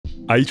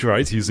I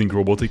tried using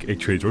robotic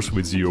actuators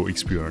with zero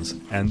experience,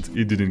 and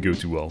it didn't go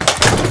too well.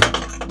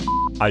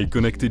 I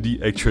connected the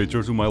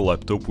actuator to my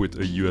laptop with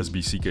a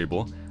USB-C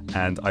cable,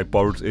 and I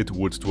powered it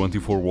with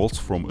 24 volts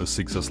from a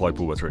 6S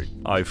LiPo battery.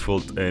 I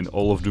filled in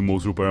all of the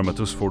motor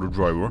parameters for the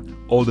driver.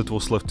 All that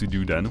was left to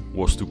do then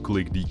was to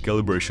click the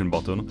calibration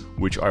button,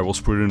 which I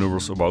was pretty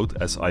nervous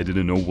about as I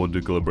didn't know what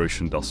the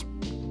calibration does.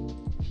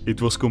 It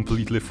was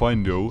completely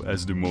fine though,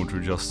 as the motor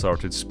just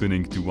started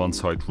spinning to one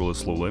side really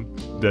slowly,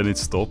 then it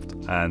stopped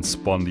and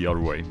spun the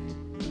other way.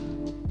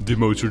 The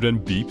motor then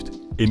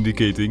beeped,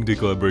 indicating the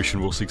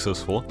calibration was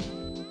successful,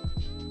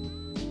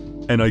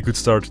 and I could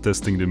start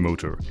testing the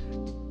motor.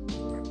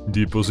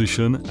 The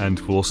position and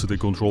velocity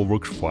control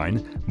worked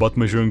fine, but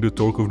measuring the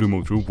torque of the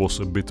motor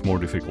was a bit more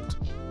difficult.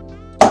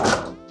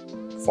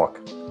 Fuck.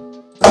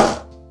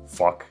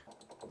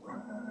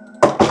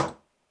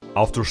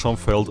 After some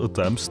failed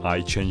attempts,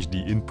 I changed the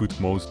input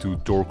mode to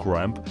torque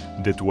ramp,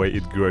 that way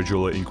it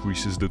gradually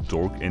increases the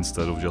torque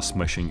instead of just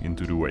smashing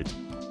into the weight.